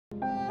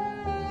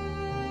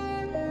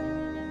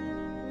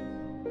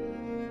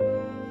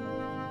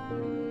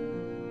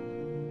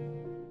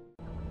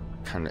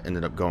kind of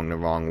ended up going the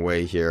wrong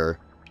way here.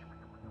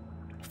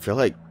 I feel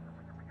like...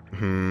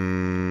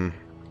 Never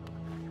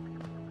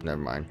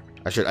mind.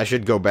 I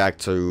should go back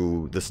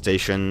to the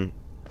station.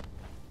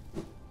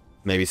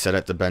 Maybe set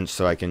at the bench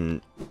so I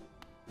can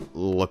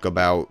look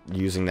about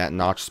using that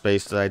notch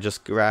space that I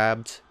just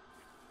grabbed.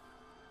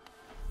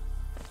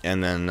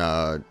 And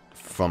then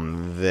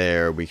from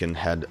there we can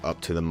head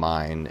up to the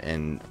mine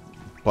and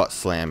butt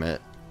slam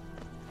it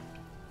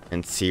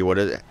and see what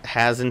it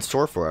has in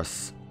store for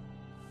us.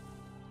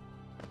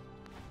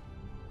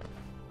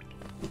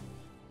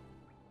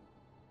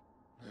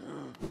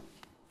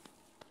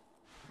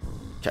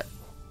 Okay.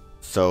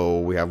 So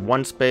we have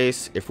one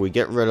space. If we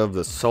get rid of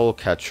the soul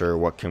catcher,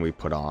 what can we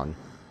put on?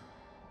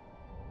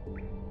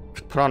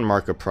 Put on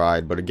Mark of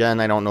Pride, but again,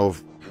 I don't know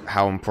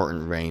how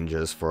important range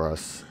is for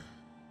us.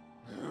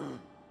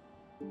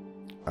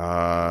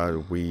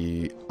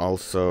 We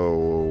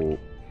also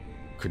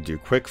could do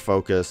quick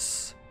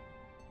focus.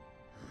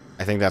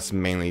 I think that's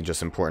mainly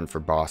just important for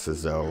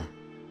bosses, though.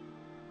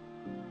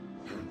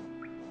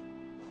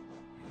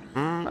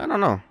 I don't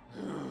know.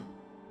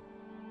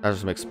 That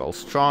just makes spells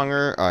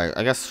stronger. Alright,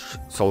 I guess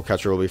Soul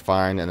Catcher will be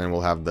fine, and then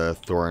we'll have the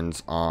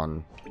Thorns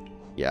on.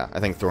 Yeah, I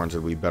think Thorns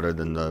would be better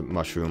than the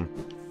Mushroom.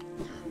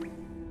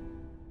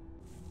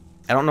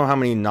 I don't know how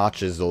many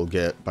notches they'll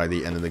get by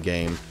the end of the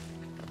game.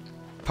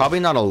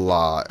 Probably not a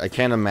lot. I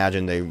can't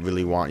imagine they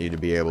really want you to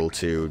be able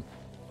to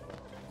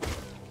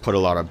put a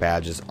lot of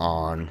badges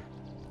on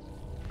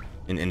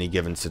in any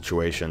given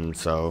situation,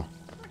 so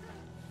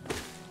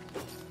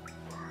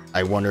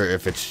I wonder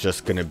if it's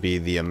just going to be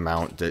the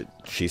amount that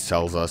she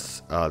sells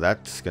us.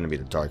 That's going to be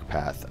the Dark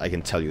Path. I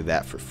can tell you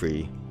that for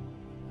free.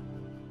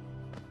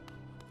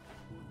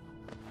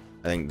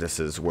 I think this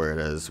is where it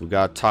is. We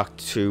gotta talk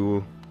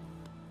to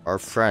our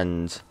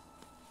friend.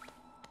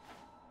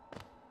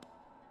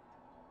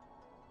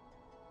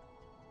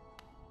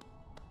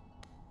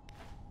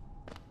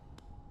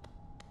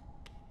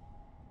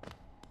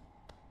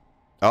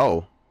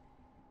 Oh.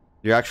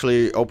 You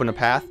actually open a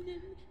path?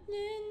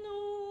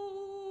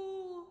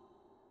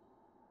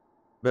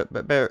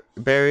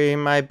 Bury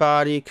my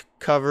body,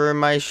 cover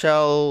my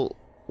shell.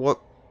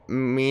 What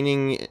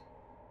meaning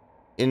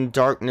in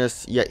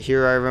darkness, yet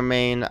here I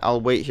remain.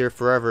 I'll wait here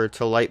forever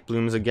till light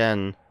blooms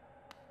again.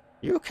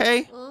 You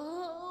okay?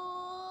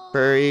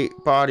 Bury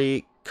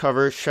body,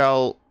 cover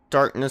shell,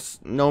 darkness,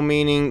 no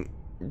meaning,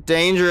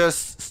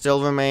 dangerous,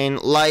 still remain,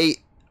 light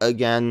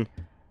again.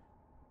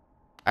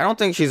 I don't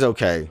think she's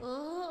okay.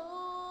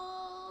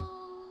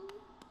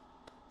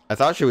 I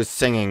thought she was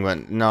singing,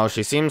 but no,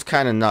 she seems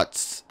kind of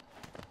nuts.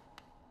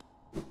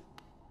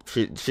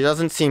 She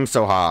doesn't seem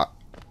so hot.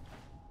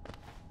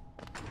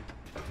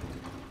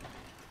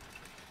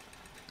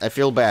 I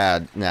feel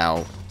bad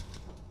now.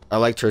 I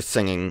liked her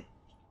singing.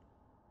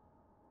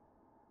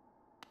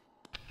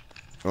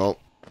 Well.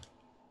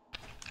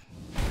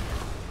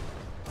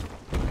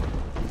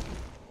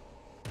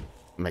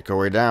 Make our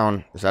way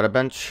down. Is that a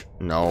bench?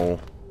 No.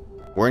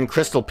 We're in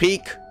Crystal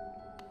Peak.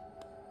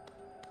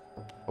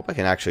 Hope I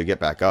can actually get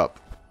back up.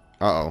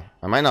 Uh-oh.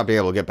 I might not be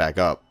able to get back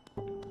up.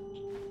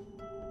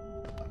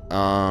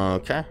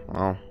 Okay.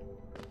 Well.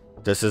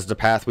 This is the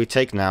path we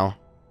take now.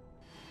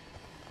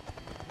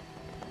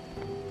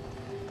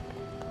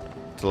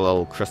 It's a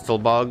little crystal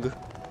bug.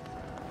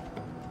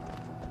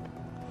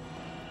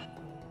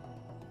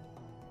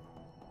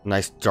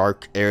 Nice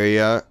dark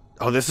area.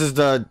 Oh, this is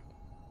the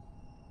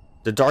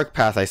dark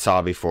path I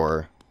saw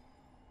before.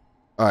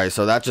 Alright,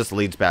 so that just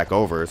leads back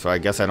over, so I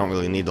guess I don't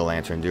really need the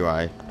lantern, do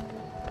I?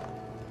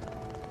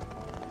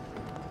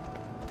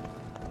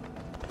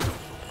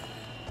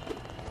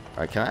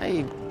 Alright, can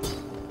I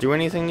do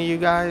anything to you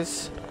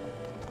guys?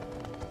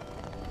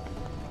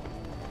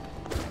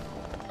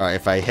 Alright,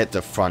 if I hit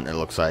the front, it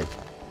looks like.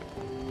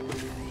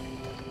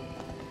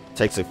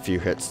 Takes a few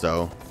hits,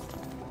 though.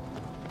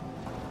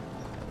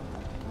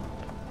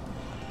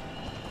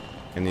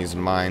 And these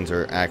mines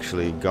are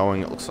actually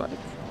going, it looks like.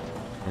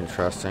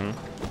 Interesting.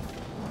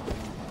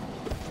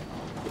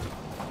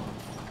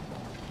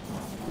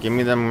 Give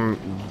me them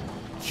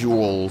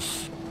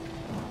jewels.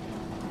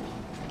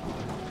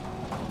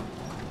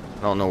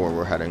 I don't know where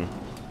we're heading.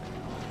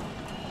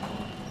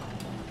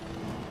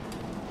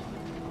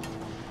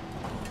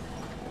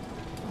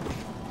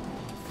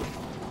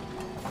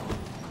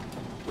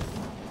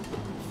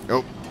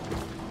 Oh.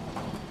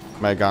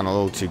 Might have gone a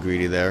little too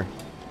greedy there.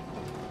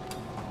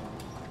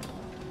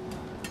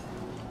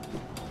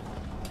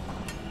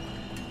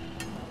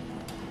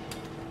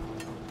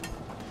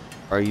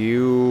 Are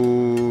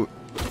you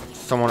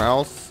someone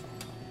else?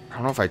 I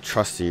don't know if I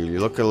trust you. You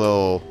look a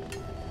little...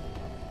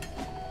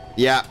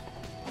 Yeah.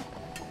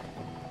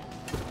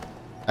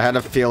 I had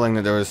a feeling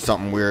that there was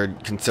something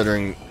weird,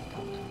 considering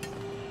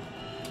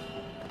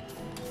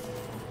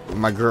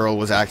my girl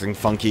was acting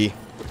funky.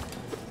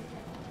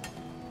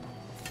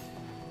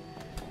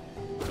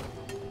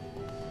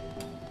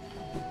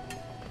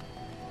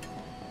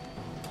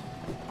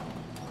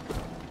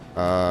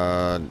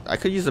 I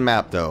could use a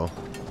map, though.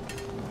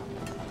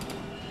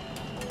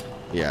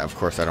 Yeah, of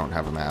course I don't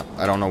have a map.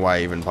 I don't know why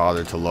I even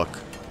bothered to look.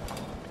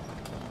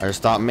 I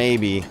just thought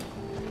maybe.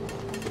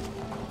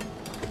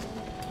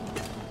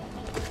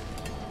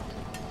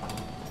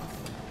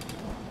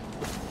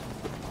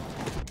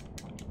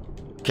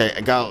 Okay,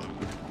 I got...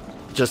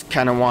 Just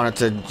kind of wanted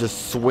to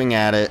just swing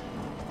at it.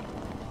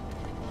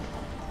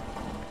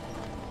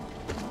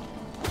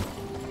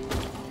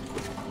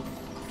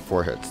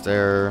 Four hits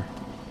there.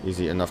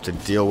 Easy enough to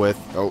deal with.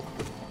 Oh.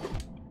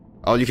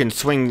 Oh, you can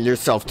swing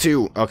yourself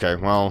too. Okay,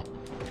 well...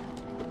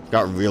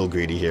 Got real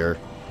greedy here.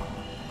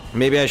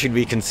 Maybe I should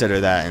reconsider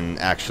that and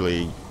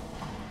actually...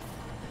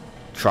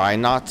 try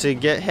not to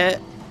get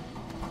hit.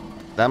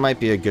 That might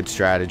be a good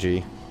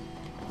strategy.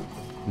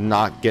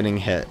 Not getting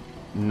hit.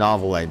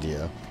 Novel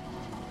idea.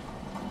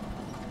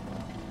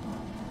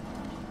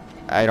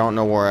 I don't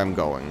know where I'm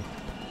going.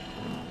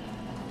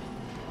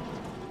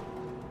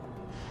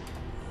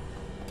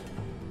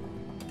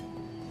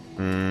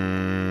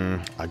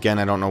 Again,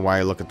 I don't know why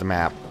I look at the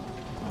map.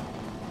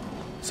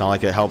 It's not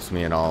like it helps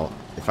me at all.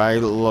 If I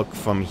look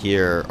from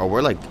here... Oh,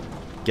 we're like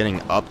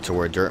getting up to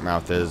where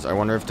Dirtmouth is. I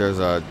wonder if there's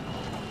a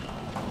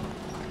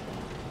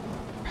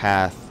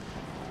path.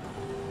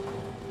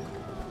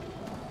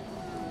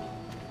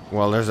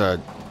 Well, there's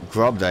a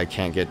grub that I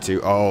can't get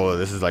to. Oh,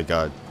 this is like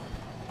a...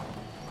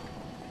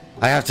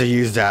 I have to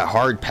use that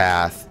hard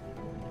path.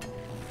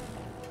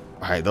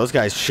 Alright, those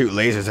guys shoot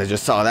lasers. I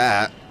just saw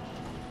that.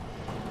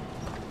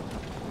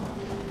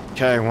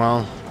 Okay,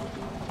 well.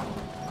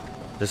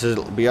 This is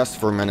be us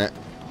for a minute.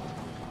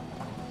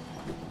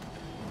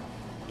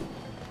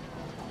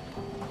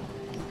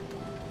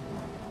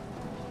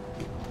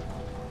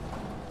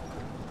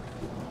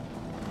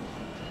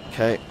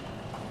 Okay.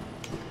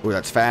 Ooh,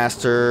 that's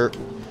faster.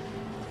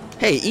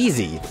 Hey,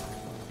 easy.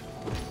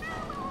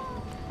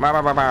 Bow,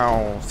 bow, bow,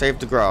 bow. Save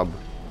the grub.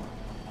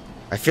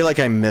 I feel like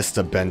I missed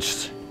a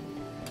bench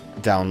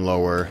down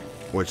lower,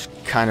 which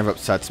kind of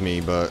upsets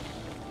me, but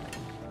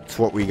it's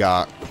what we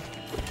got.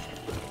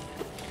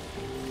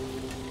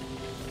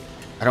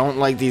 I don't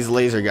like these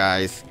laser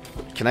guys.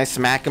 Can I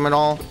smack them at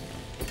all?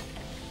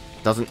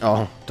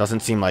 Doesn't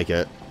seem like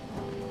it.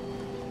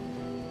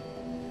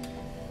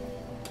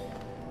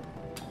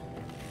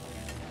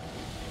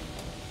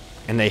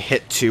 And they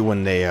hit too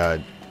when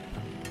they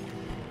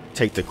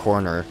take the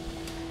corner.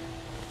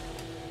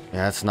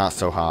 Yeah, that's not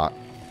so hot.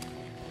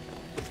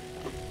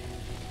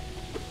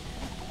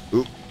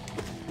 Oop.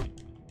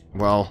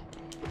 Well,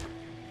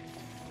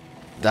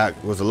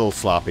 that was a little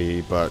sloppy,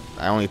 but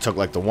I only took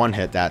like the one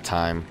hit that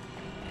time.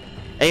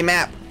 Hey,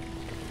 map!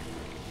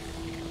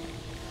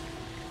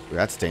 Ooh,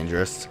 that's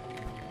dangerous.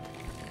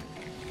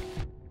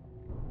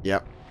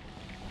 Yep.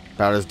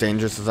 About as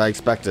dangerous as I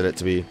expected it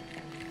to be.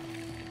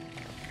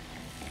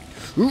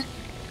 Ooh.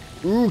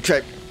 Ooh,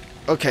 okay.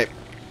 Okay.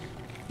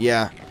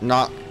 Yeah,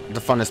 not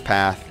the funnest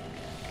path.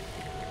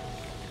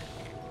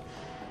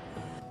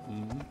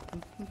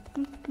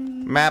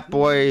 Map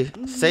boy,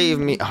 save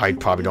me. Oh, I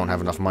probably don't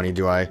have enough money,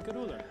 do I?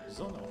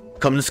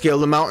 Come to scale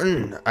the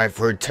mountain. I've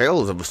heard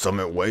tales of a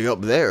summit way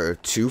up there.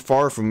 Too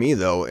far for me,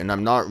 though, and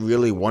I'm not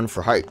really one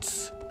for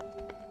heights.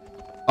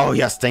 Oh,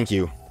 yes, thank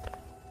you.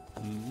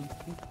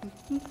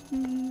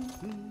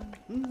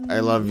 I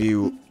love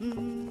you.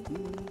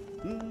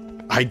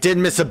 I did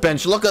miss a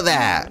bench. Look at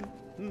that.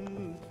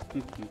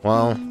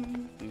 Well,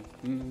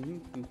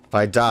 if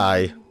I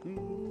die,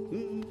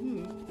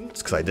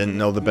 it's because I didn't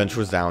know the bench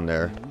was down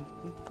there.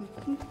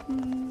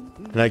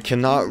 And I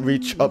cannot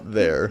reach up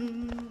there.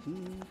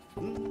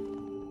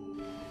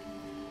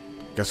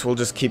 Guess we'll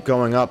just keep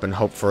going up and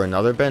hope for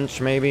another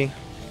bench, maybe?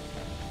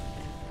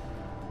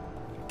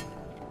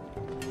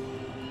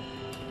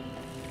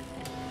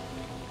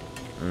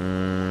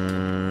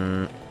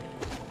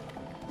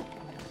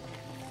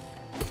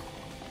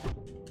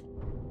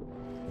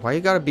 Why you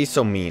gotta be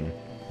so mean?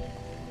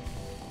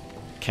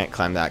 Can't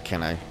climb that,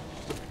 can I?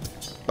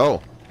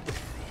 Oh!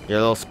 You're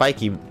a little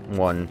spiky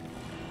one.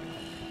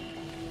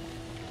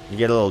 You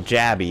get a little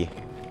jabby.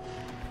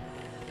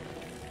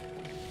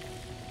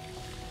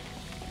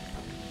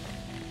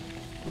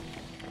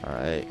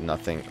 Alright,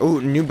 nothing. Oh,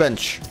 new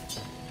bench.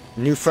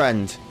 New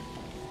friend.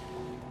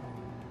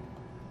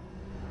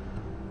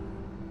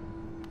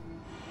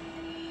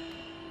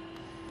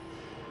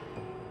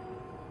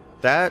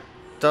 That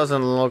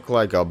doesn't look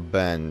like a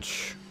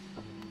bench.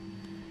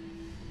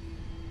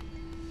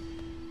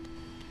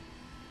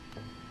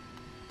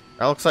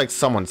 That looks like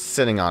someone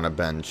sitting on a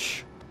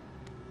bench.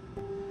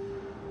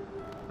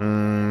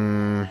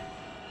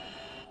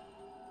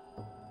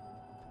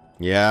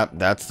 Yeah,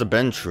 that's the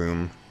bench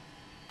room.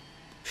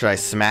 Should I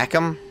smack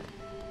him?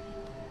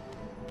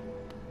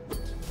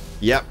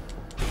 Yep.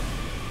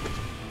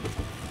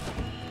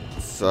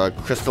 It's a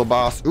crystal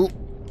boss. Ooh.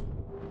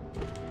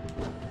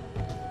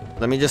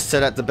 Let me just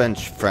sit at the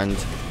bench, friend.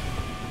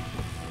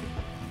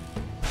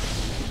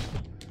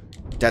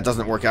 That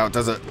doesn't work out,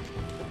 does it?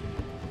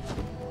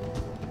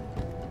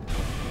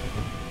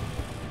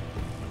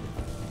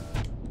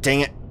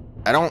 Dang it.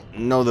 I don't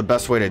know the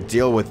best way to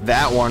deal with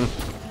that one.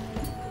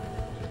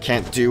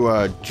 Can't do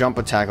a jump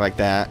attack like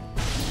that.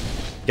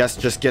 Guess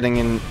just getting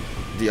in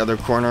the other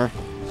corner.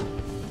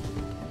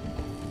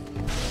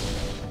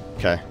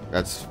 Okay,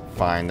 that's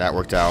fine. That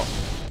worked out.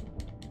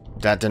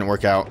 That didn't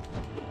work out.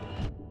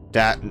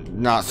 That,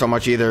 not so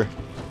much either.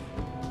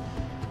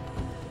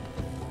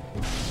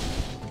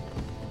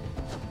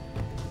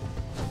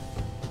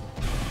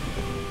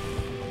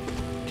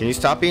 Can you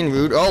stop being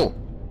rude? Oh!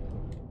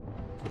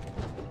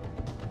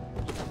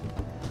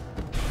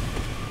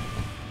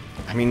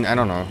 I mean, I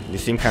don't know. You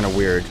seem kind of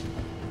weird.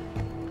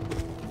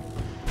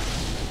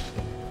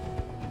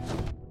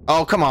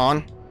 Oh, come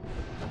on.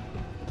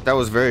 That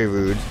was very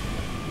rude.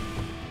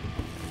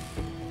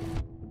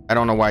 I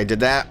don't know why I did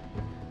that.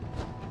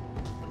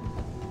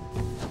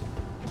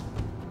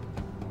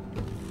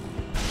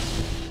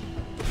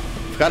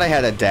 Forgot I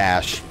had a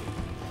dash.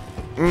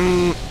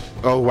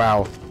 Oh,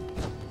 wow.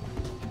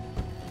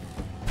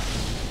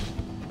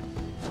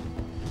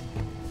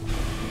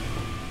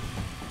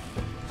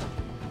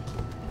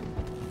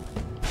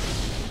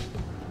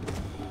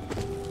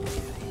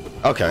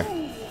 Okay.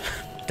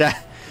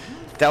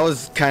 That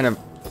was kind of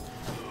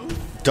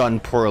done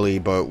poorly,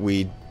 but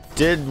we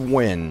did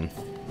win.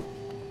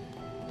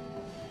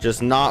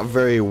 Just not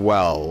very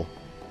well.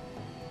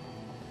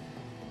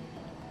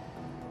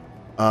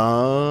 A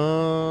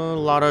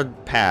lot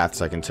of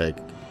paths I can take.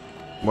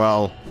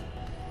 Well,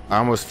 I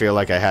almost feel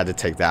like I had to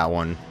take that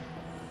one.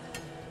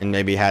 And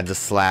maybe had to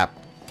slap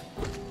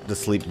the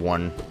sleep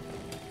one.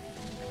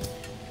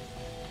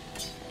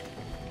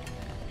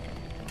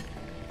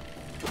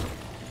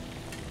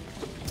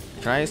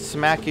 Can I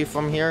smack you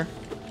from here?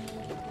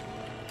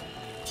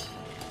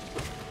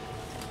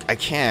 I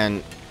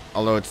can,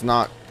 although it's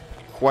not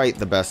quite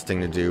the best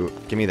thing to do.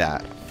 Give me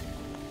that.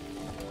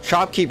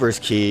 Shopkeeper's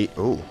key.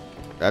 Ooh,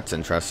 that's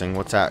interesting.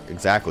 What's that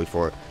exactly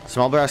for?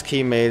 Small brass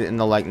key made in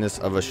the likeness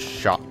of a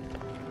shop.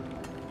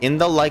 In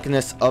the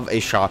likeness of a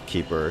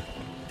shopkeeper.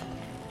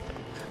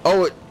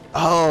 Oh,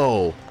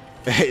 oh.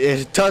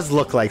 It does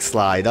look like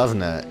Sly,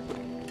 doesn't it?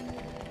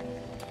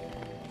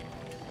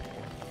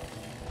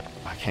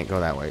 I can't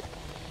go that way.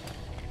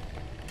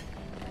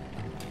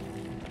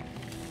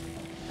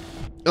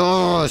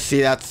 Oh,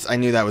 see, that's... I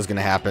knew that was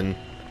gonna happen.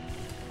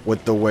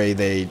 With the way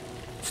they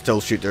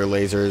still shoot their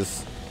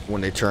lasers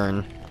when they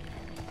turn.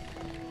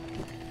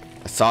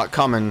 I saw it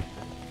coming,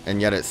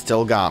 and yet it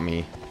still got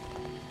me.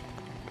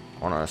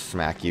 I wanna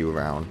smack you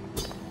around.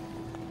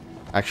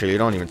 Actually, you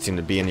don't even seem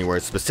to be anywhere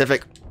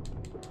specific.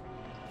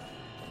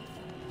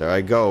 There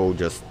I go,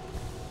 just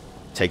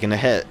taking a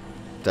hit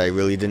that I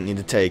really didn't need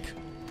to take.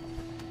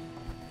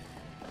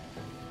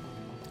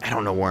 I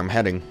don't know where I'm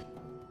heading.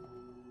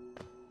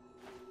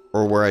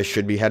 Or where I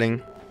should be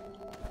heading.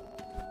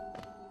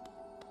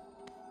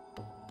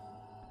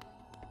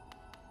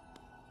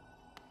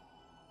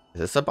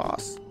 Is this a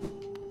boss?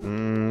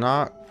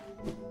 Not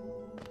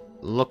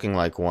looking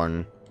like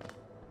one.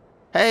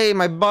 Hey,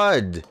 my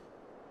bud!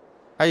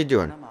 How you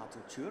doing?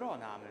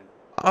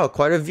 Oh,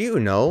 quite a view,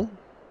 no?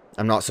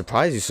 I'm not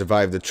surprised you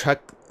survived the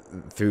trek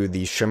through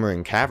these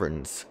shimmering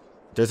caverns.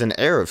 There's an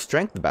air of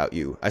strength about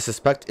you. I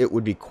suspect it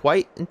would be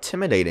quite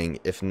intimidating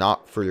if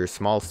not for your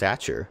small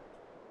stature.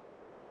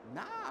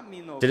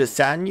 Did it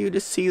sadden you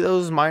to see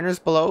those miners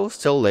below,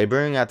 still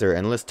laboring at their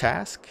endless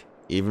task?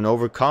 Even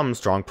overcome,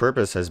 strong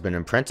purpose has been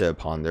imprinted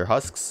upon their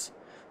husks.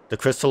 The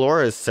crystal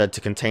ore is said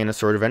to contain a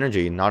sort of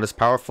energy, not as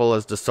powerful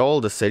as the soul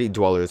the city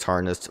dwellers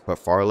harnessed, but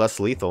far less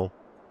lethal.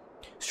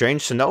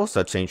 Strange to know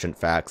such ancient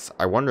facts.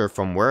 I wonder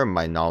from where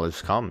my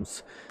knowledge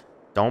comes.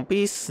 Don't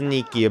be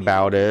sneaky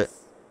about it.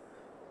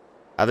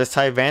 At this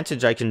high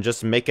vantage, I can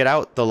just make it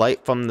out the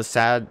light from that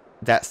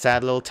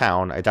sad little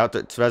town. I doubt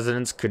that its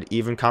residents could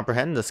even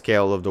comprehend the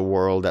scale of the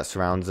world that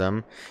surrounds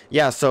them.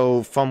 Yeah,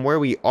 so from where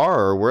we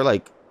are, we're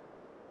like...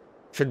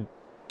 should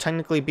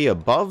technically be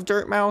above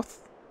Dirtmouth?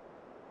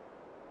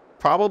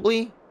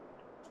 Probably?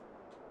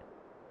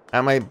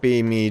 That might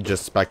be me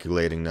just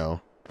speculating,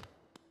 though.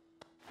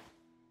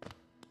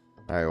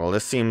 Alright, well,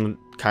 this seemed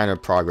kind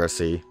of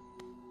progressy.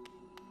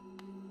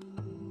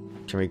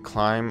 Can we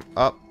climb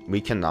up?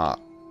 We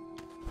cannot.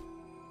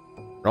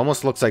 It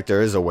almost looks like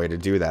there is a way to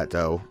do that,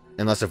 though.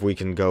 Unless if we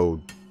can go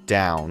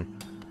down.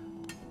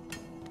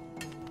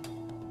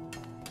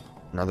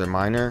 Another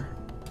miner.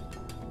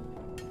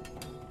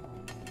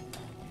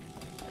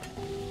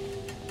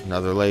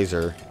 Another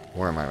laser.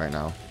 Where am I right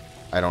now?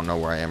 I don't know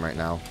where I am right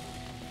now.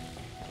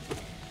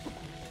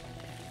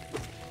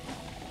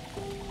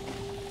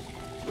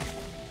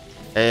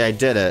 Hey, I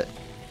did it.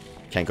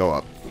 Can't go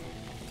up.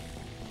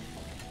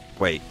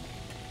 Wait.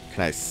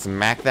 Can I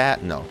smack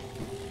that? No.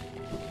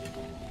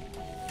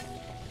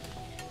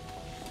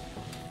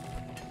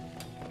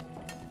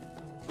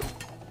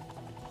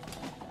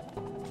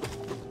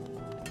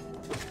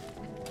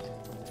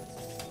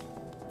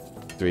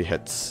 Three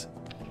hits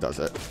does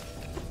it.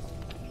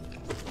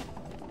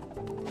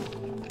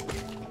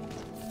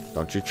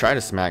 Don't you try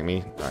to smack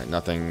me. Alright,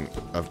 nothing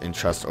of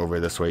interest over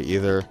this way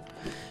either.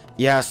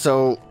 Yeah,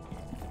 so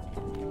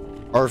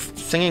our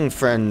singing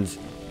friend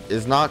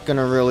is not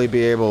gonna really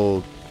be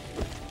able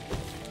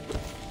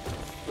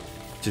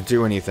to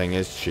do anything,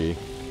 is she?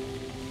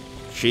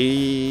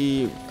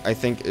 She, I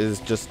think, is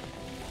just...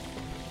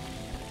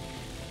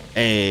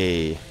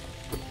 I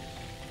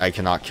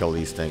cannot kill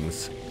these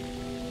things.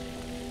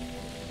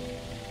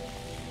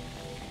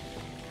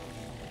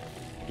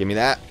 Give me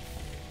that.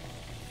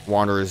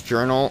 Wanderer's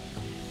Journal.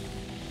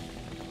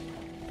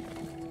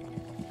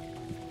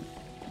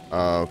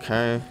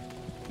 Okay.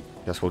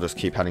 Guess we'll just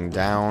keep heading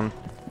down.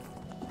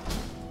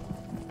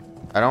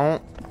 I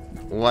don't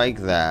like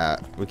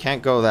that. We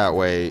can't go that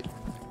way.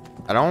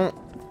 I don't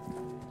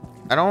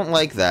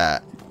like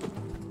that.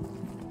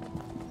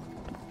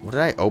 What did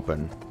I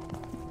open?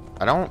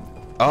 I don't...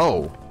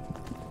 Oh.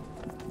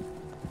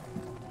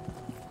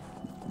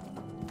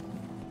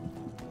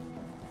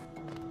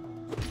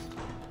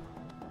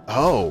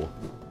 Oh.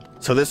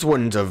 So this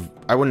wouldn't have...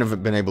 I wouldn't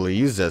have been able to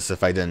use this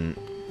if I didn't...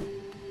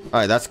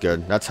 Alright, that's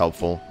good. That's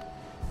helpful.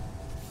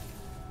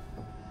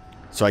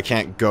 So I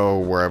can't go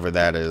wherever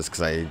that is,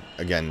 because I,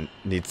 again,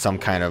 need some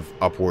kind of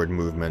upward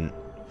movement.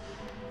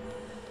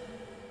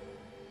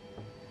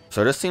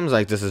 So this seems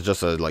like this is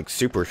just a, like,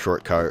 super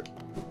shortcut.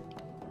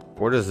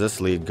 Where does this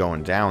lead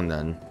going down,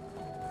 then?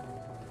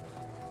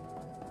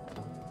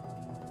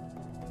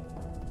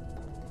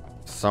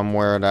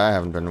 Somewhere that I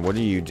haven't been. What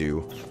do you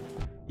do?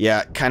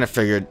 Yeah, kind of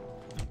figured.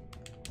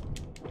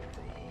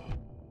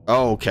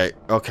 Oh, okay.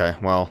 Okay,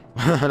 well,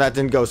 that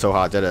didn't go so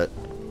hot, did it?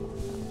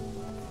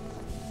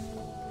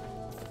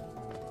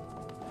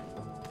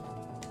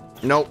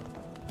 Nope.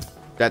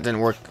 That didn't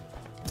work.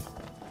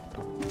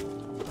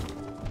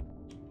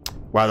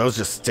 Wow, those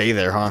just stay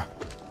there, huh?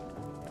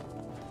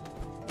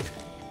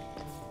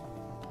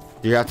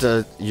 You have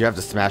to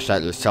smash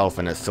that yourself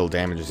and it still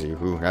damages you.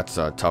 Ooh, that's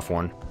a tough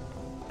one.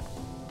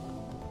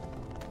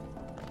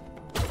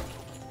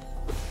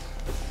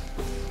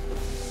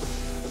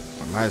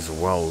 I might as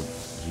well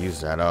use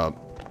that up.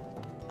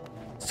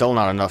 Still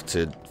not enough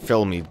to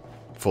fill me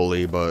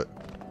fully, but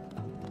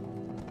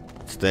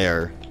it's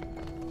there.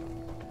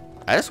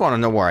 I just want to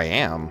know where I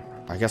am.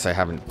 I guess I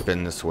haven't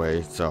been this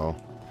way, so...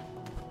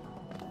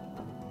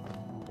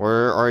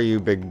 Where are you,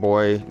 big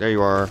boy? There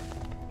you are.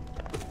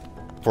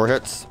 4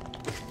 hits?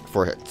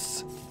 4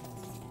 hits.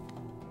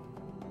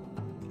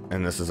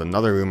 And this is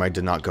another room I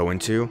did not go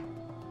into.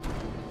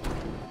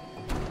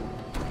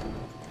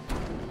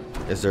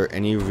 Is there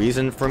any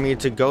reason for me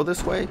to go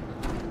this way?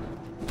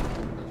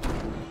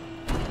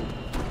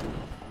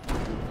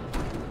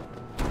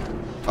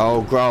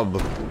 Oh,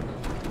 grub.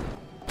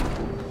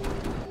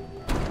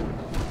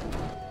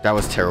 That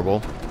was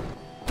terrible.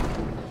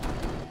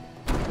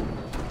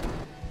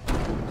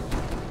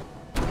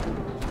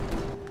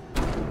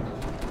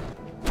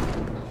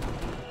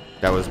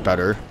 That was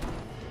better.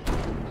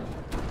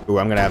 Ooh,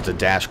 I'm gonna have to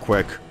dash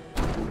quick.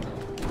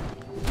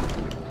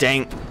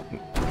 Dang.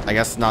 I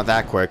guess not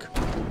that quick.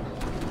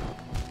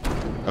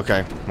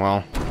 Okay,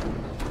 well.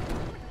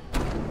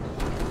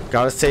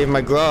 Gotta save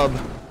my grub.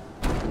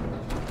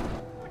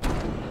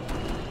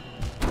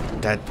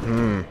 That,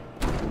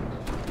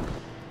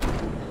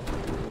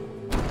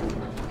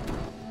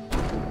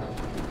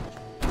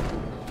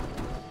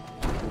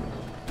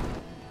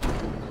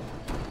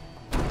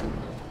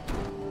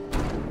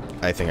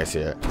 I think I see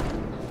it.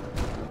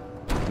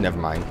 Never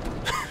mind.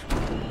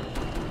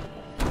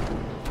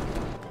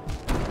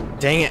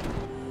 Dang it.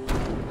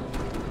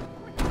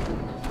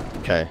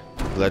 Okay,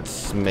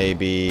 let's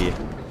maybe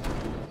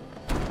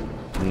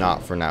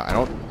not for now. I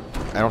don't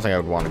think I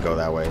would want to go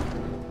that way.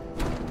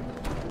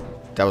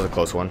 That was a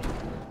close one.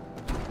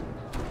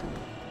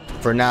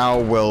 For now,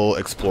 we'll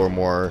explore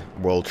more.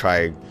 We'll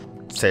try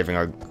saving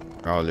our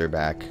other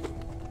back.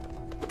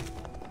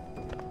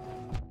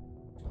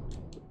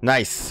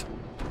 Nice.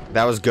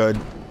 That was good.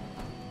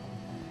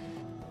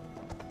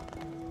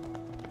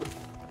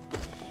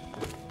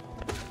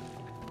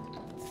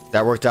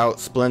 That worked out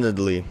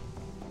splendidly.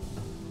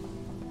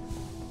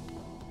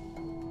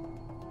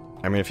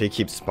 I mean, if he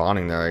keeps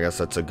spawning there, I guess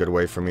that's a good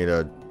way for me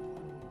to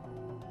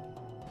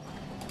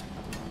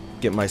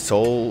get my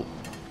soul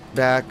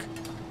back.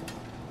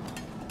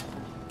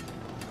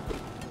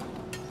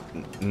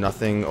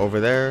 Nothing over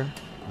there?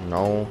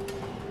 No.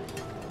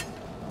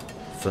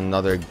 It's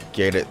another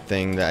gated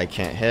thing that I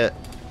can't hit.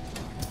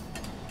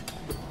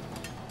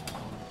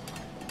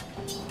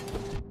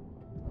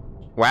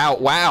 Wow,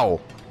 wow!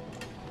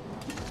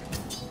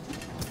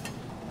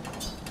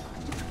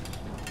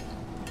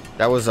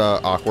 That was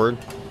awkward.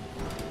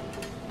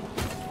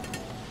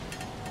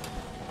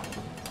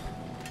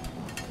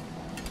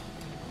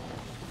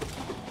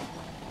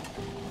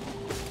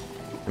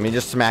 Let me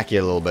just smack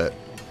you a little bit.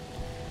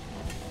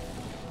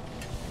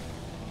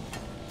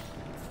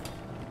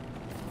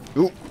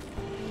 Ooh.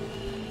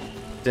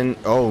 Didn't.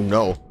 Oh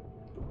no.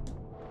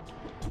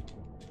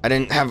 I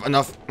didn't have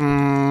enough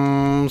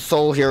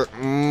soul here.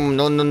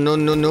 No, no, no,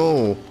 no,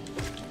 no.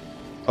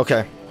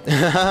 Okay.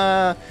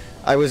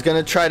 I was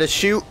gonna try to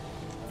shoot,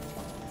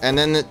 and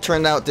then it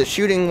turned out that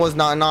shooting was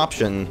not an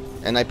option,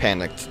 and I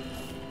panicked.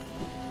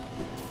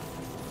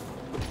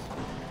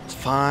 It's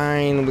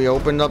fine. We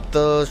opened up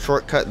the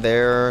shortcut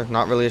there.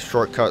 Not really a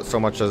shortcut so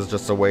much as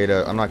just a way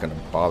to... I'm not gonna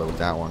bother with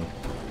that one.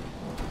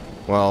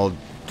 Well,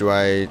 Do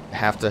I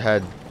have to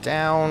head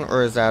down,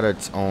 or is that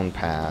its own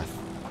path?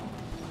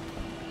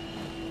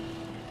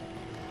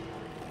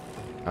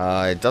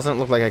 It doesn't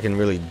look like I can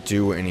really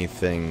do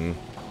anything.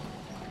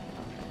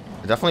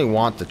 I definitely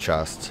want the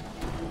chest.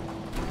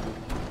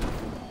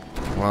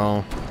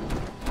 Well...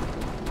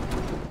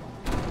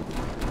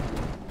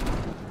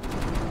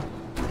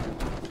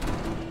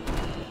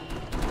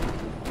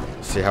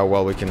 see how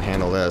well we can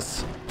handle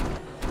this.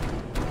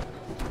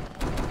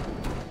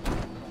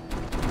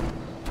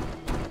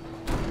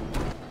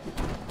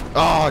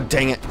 Oh,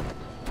 dang it.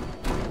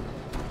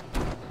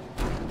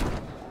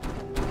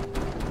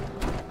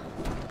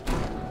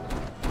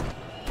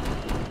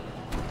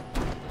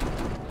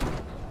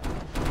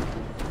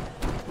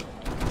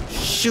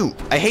 Shoot,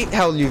 I hate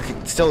how you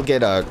can still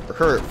get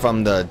hurt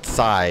from the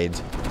side.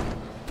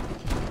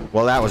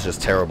 Well, that was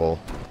just terrible.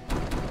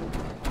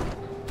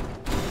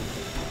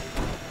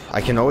 I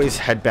can always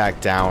head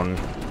back down.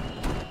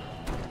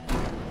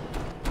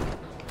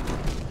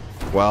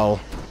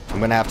 Well, I'm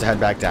gonna have to head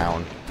back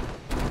down.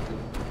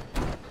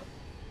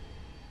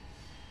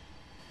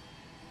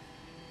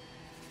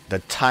 The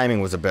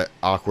timing was a bit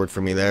awkward for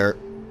me there.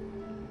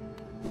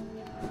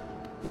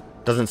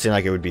 Doesn't seem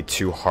like it would be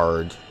too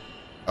hard.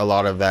 A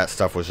lot of that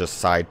stuff was just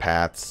side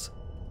paths.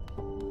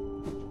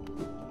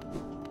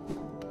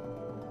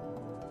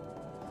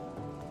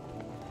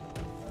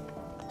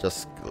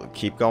 Just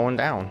keep going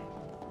down.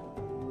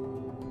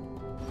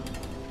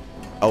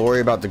 I'll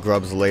worry about the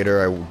grubs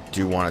later. I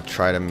do want to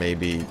try to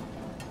maybe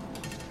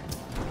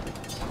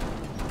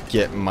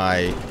get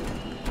my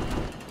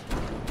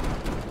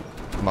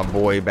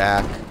boy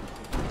back.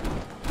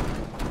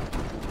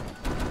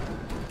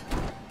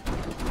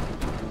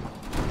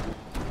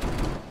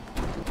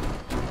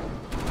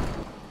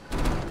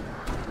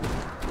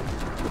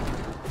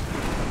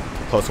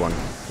 Close one.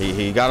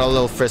 He got a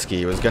little frisky.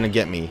 He was gonna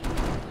get me.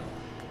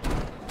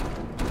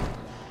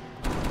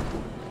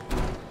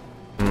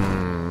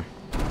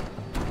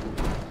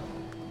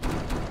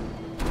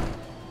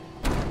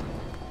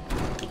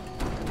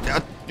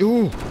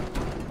 Ooh.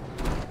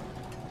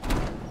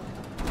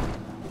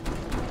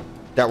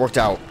 That worked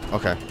out.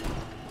 Okay.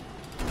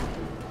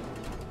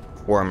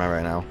 Where am I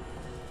right now?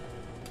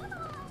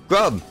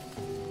 Grub!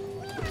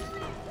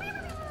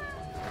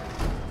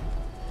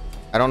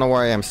 I don't know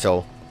where I am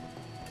still.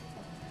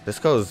 This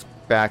goes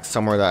back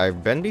somewhere that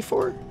I've been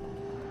before?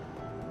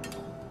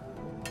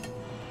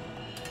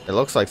 It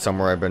looks like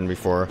somewhere I've been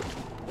before.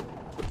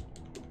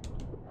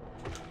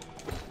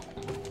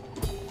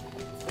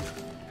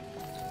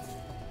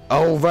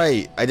 Oh,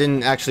 right. I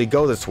didn't actually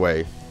go this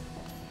way.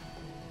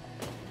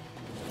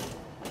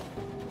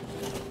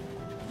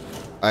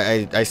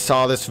 I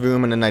saw this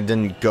room and then I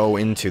didn't go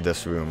into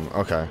this room.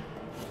 Okay.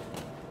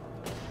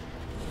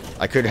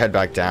 I could head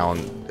back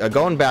down.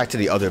 Going back to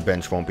the other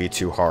bench won't be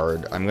too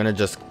hard. I'm gonna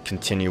just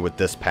continue with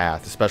this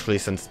path, especially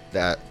since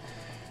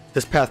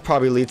this path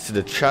probably leads to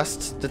the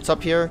chest that's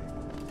up here.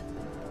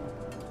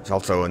 There's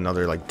also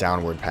another, like,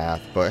 downward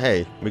path. But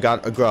hey, we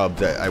got a grub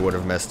that I would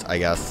have missed, I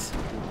guess.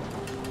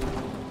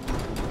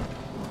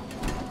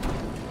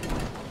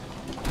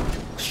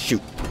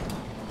 Shoot.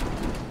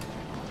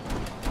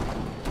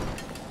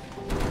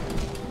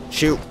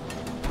 Shoot.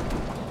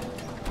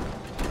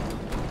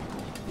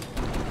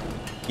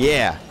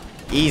 Yeah,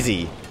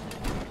 easy.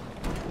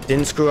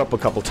 Didn't screw up a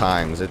couple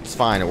times. It's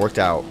fine, it worked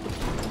out.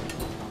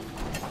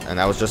 And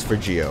that was just for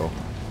Geo,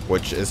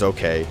 which is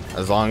okay.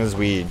 As long as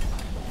we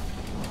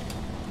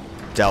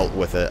dealt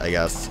with it, I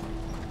guess.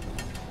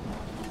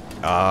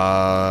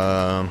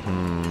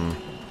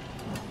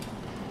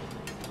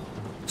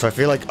 So I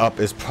feel like up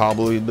is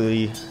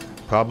probably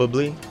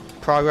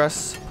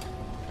progress.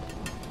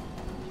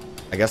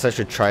 I guess I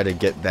should try to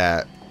get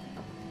that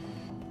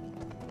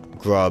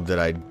grub that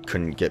I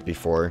couldn't get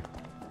before.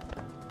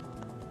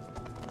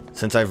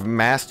 Since I've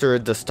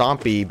mastered the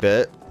stompy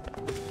bit,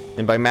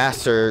 and by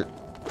master,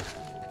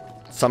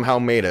 somehow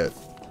made it,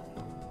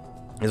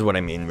 is what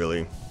I mean,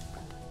 really.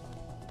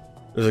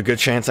 There's a good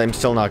chance I'm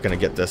still not gonna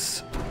get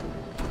this.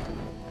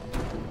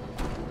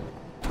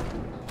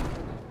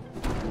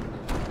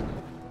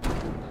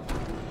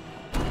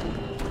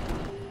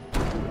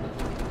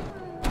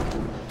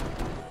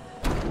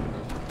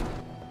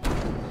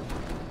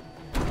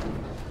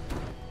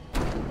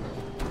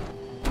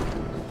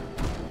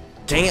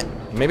 Dang it!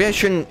 Maybe I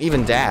shouldn't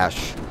even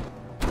dash.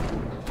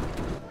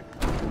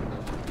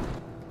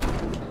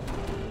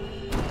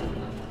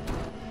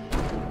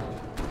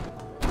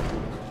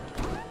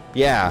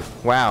 Yeah,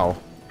 wow.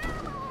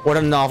 What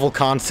a novel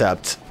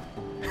concept.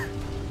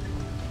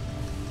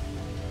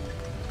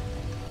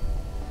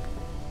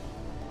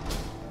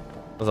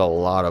 There's a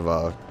lot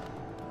of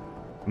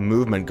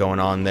movement going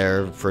on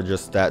there for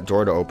just that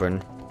door to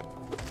open.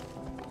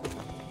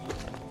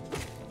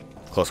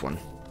 Close one.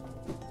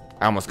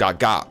 I almost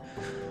got.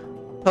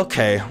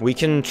 Okay, we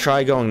can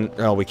try going...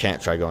 No, we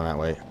can't try going that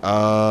way.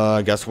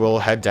 I guess we'll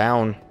head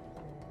down.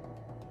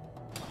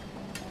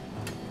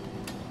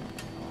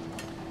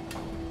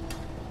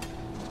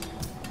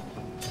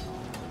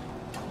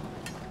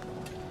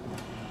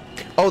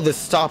 Oh, this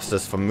stops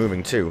us from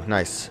moving too.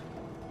 Nice.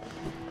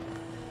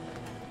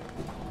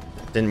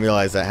 Didn't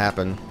realize that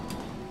happened.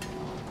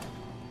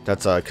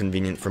 That's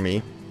convenient for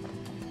me.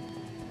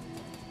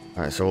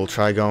 Alright, so we'll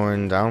try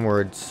going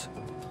downwards.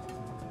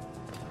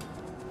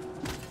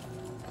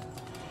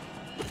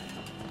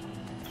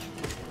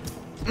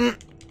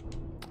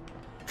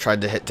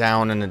 Tried to hit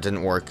down and it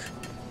didn't work.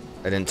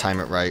 I didn't time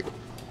it right.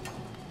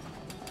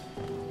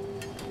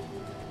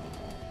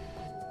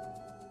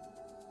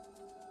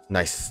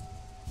 Nice.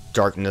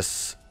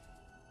 Darkness.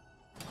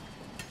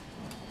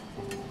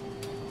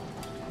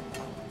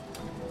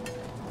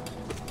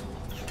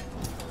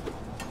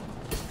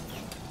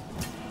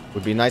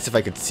 Would be nice if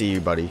I could see you,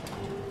 buddy.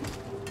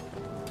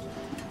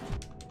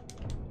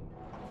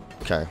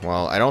 Okay,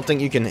 well, I don't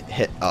think you can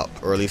hit up,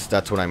 or at least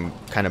that's what I'm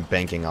kind of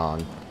banking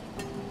on.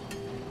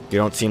 You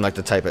don't seem like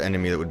the type of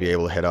enemy that would be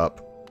able to hit up.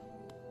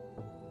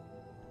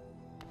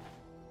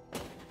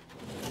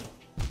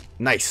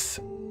 Nice!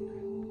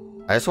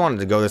 I just wanted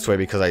to go this way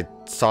because I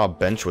saw a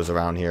bench was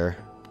around here.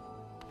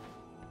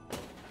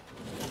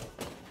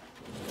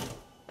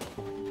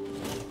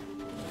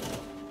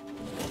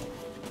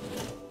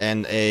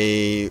 And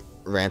a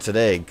rancid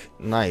egg.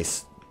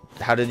 Nice.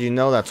 How did you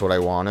know that's what I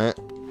wanted?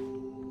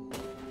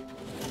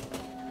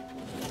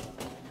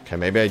 Okay,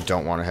 maybe I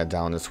don't want to head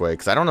down this way,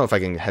 because I don't know if I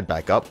can head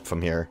back up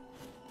from here.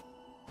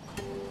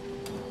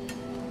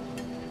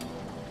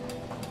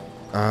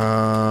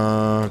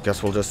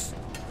 Guess we'll just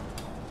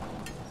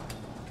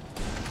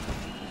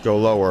go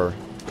lower.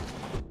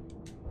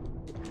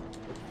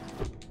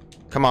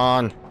 Come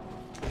on.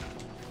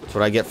 That's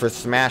what I get for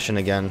smashing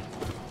again.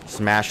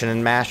 Smashing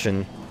and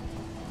mashing.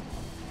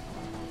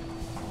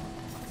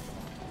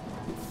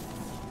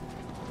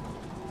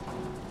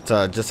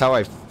 It's just how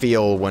I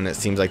feel when it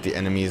seems like the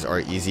enemies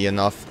are easy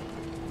enough.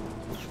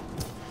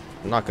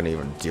 I'm not gonna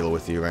even deal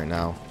with you right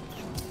now.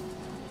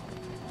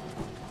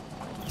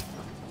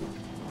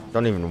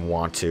 Don't even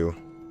want to.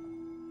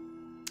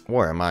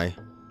 Where am I?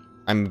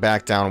 I'm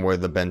back down where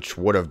the bench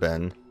would have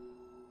been.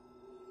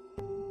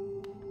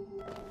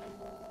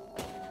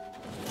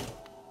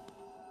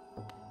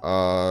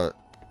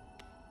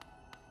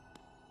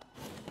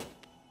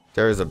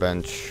 There's a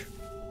bench.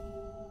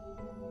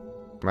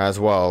 Might as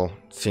well.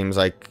 Seems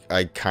like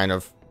I kind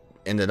of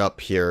ended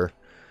up here.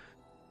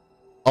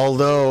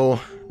 Although,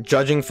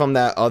 judging from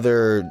that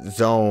other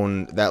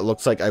zone, that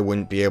looks like I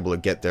wouldn't be able to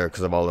get there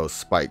because of all those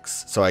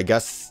spikes. So I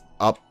guess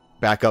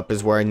back up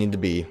is where I need to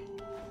be.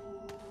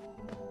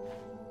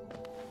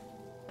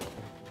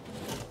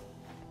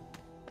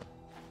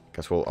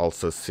 Guess we'll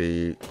also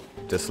see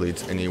if this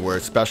leads anywhere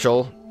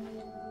special.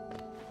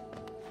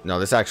 No,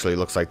 this actually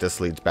looks like this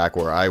leads back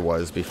where I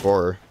was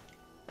before.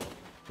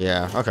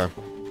 Yeah, okay.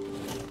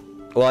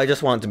 Well, I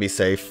just want it to be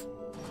safe.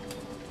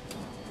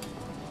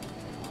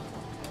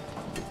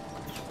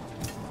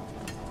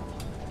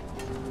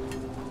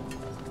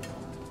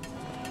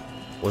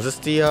 Was this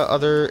the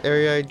other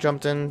area I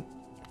jumped in?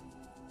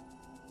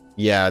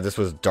 Yeah, this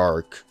was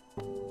dark.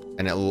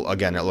 And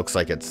again, it looks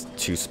like it's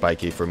too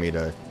spiky for me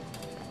to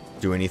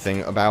do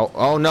anything about.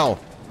 Oh, no!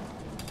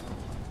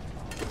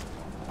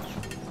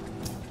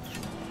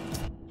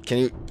 Can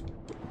you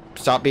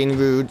stop being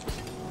rude?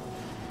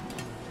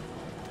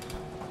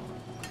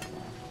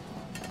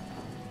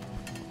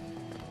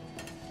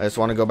 I just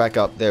want to go back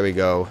up. There we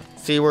go.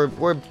 See,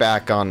 we're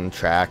back on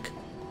track.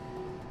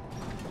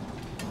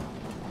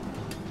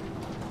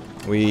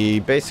 We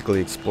basically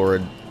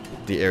explored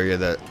the area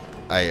that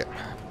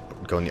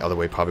going the other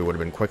way probably would have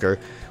been quicker.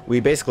 We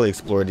basically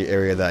explored the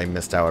area that I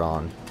missed out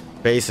on.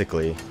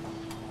 Basically.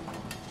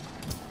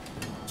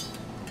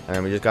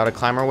 And we just gotta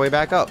climb our way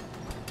back up.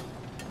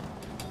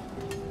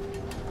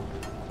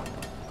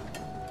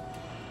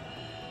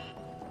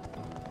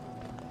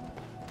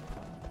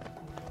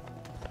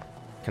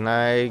 Can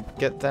I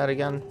get that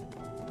again?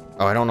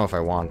 Oh, I don't know if I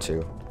want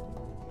to.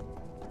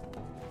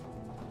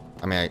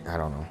 I mean, I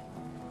don't know.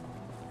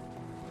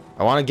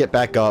 I want to get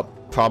back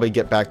up, probably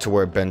get back to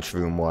where bench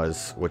room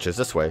was, which is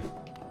this way.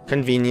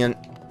 Convenient.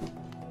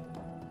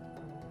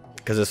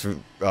 Because this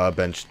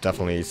bench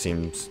definitely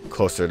seems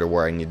closer to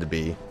where I need to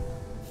be.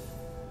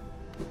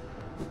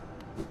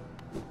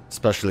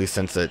 Especially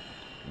since it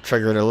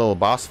triggered a little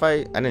boss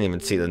fight. I didn't even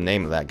see the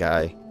name of that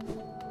guy.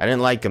 I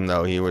didn't like him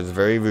though, he was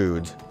very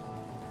rude.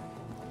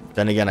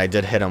 Then again, I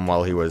did hit him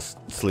while he was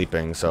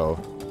sleeping, so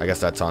I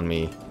guess that's on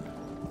me.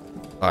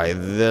 Alright,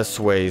 this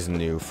way's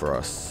new for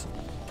us.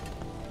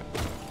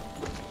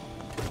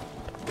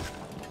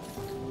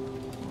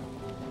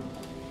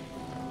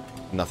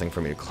 Nothing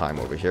for me to climb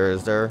over here,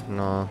 is there?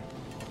 No.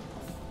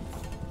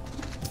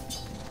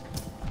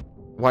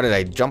 Why did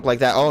I jump like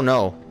that? Oh,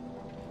 no.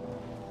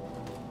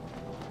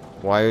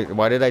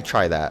 Why did I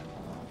try that?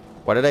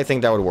 Why did I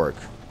think that would work?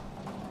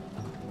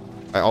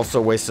 I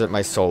also wasted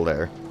my soul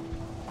there.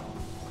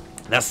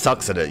 That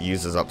sucks that it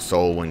uses up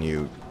soul when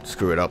you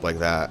screw it up like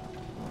that.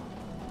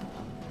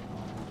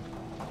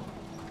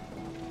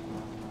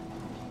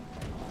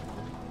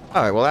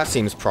 Alright, well that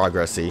seems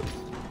progressy.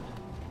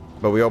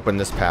 But we opened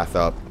this path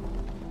up.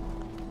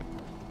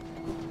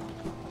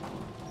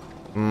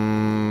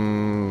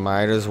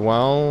 Might as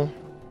well.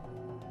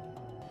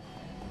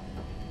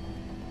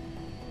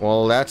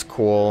 Well, that's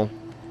cool.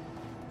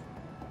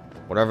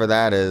 Whatever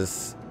that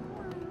is.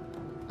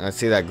 I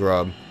see that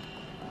grub.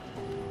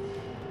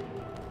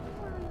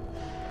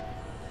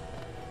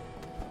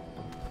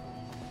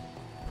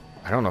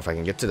 I don't know if I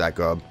can get to that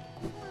grub.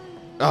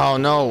 Oh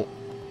no!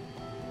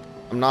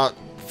 I'm not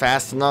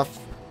fast enough.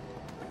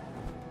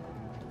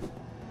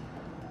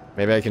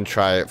 Maybe I can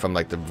try it from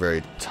like the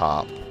very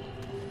top.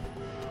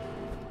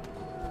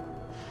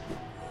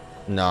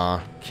 Nah,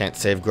 can't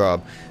save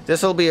grub.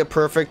 This'll be a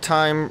perfect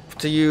time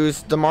to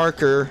use the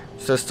marker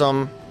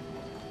system.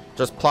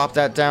 Just plop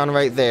that down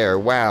right there.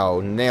 Wow,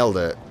 nailed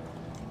it.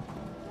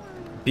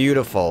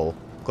 Beautiful.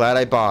 Glad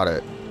I bought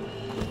it.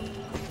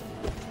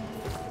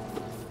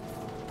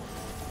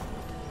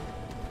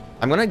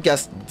 I'm gonna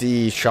guess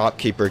the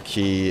shopkeeper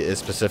key is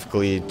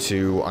specifically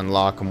to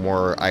unlock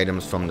more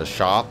items from the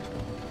shop.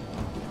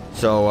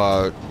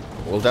 So,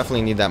 we'll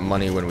definitely need that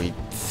money when we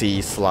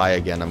see Sly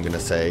again, I'm gonna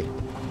say.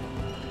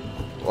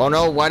 Oh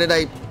no, why did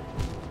I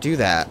do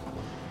that?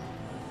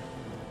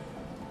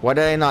 Why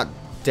did I not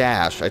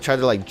dash? I tried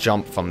to like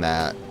jump from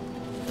that.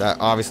 That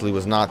obviously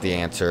was not the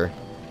answer.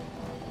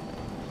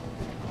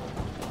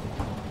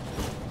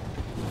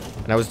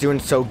 And I was doing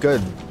so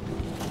good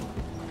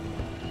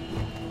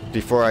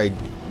before I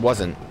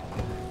wasn't.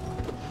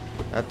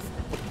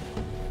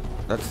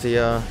 That's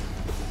the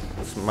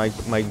that's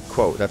my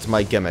quote. That's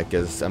my gimmick,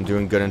 is I'm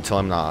doing good until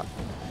I'm not.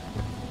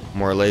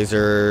 More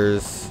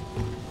lasers.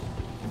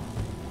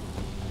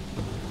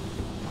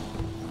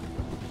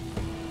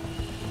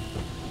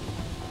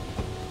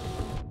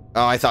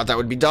 Oh, I thought that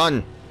would be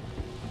done.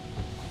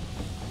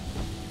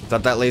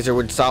 Thought that laser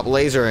would stop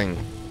lasering.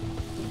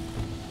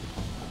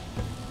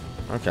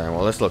 Okay,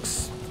 well this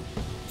looks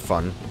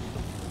fun.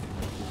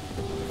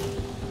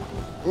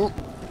 Ooh.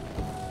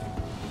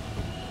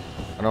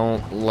 I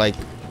don't like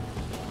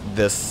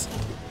this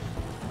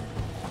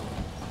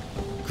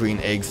green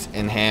eggs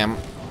and ham.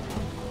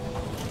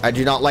 I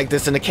do not like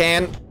this in a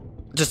can.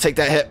 Just take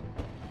that hit.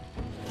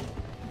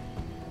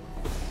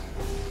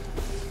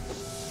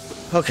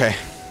 Okay.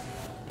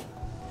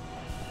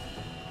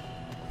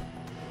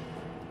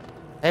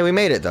 Hey, we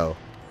made it though.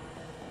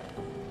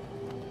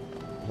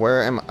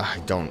 Where am I? I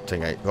don't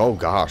think I... Oh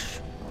gosh.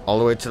 All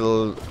the way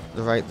to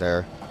the right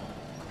there.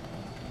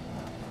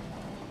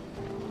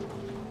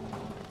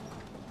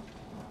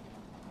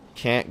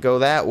 Can't go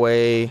that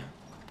way.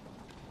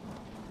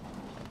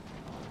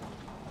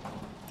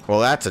 Well,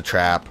 that's a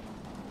trap.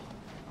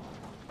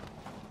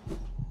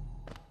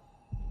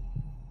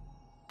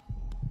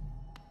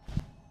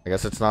 I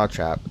guess it's not a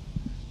trap.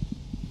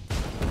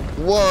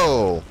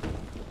 Whoa!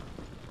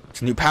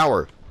 It's new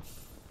power.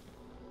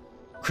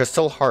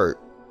 Crystal Heart.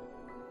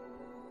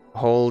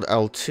 Hold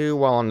L2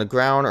 while on the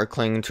ground or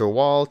clinging to a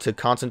wall to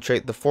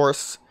concentrate the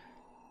force.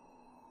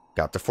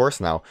 Got the force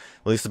now.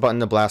 Release the button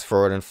to blast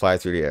forward and fly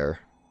through the air.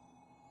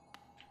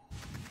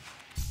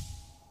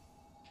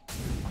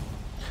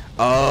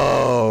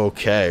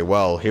 Okay,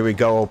 well, here we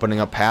go, opening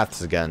up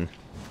paths again.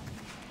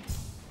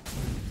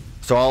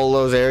 So all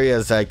those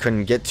areas I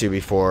couldn't get to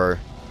before.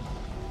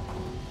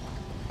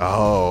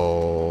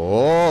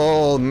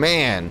 Oh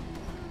man.